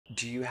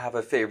Do you have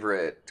a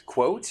favorite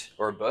quote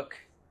or book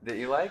that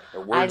you like,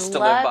 or words to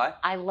live by?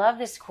 I love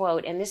this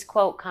quote, and this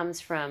quote comes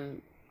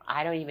from,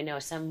 I don't even know,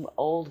 some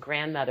old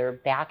grandmother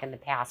back in the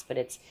past, but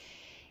it's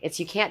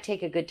you can't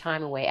take a good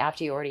time away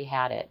after you already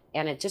had it.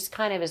 And it just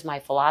kind of is my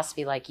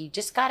philosophy. Like, you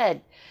just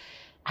gotta,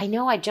 I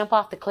know I jump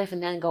off the cliff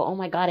and then go, oh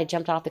my God, I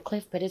jumped off the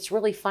cliff, but it's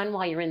really fun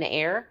while you're in the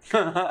air.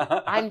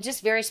 I'm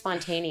just very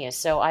spontaneous.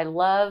 So I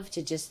love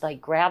to just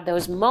like grab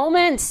those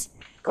moments,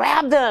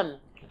 grab them,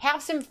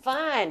 have some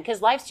fun,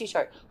 because life's too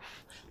short.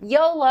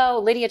 YOLO,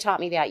 Lydia taught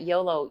me that.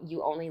 YOLO,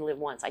 you only live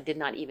once. I did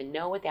not even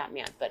know what that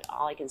meant, but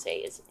all I can say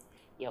is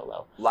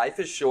YOLO. Life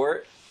is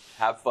short.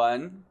 Have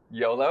fun.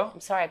 YOLO.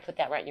 I'm sorry I put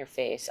that right in your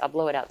face. I'll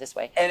blow it out this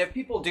way. And if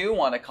people do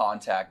want to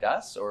contact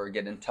us or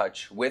get in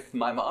touch with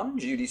my mom,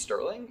 Judy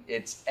Sterling,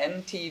 it's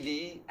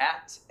ntv@ntv.ca.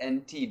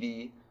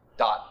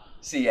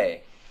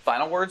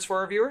 Final words for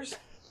our viewers?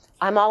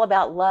 I'm all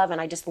about love,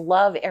 and I just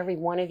love every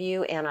one of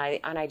you, and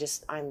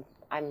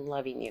I'm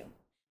loving you.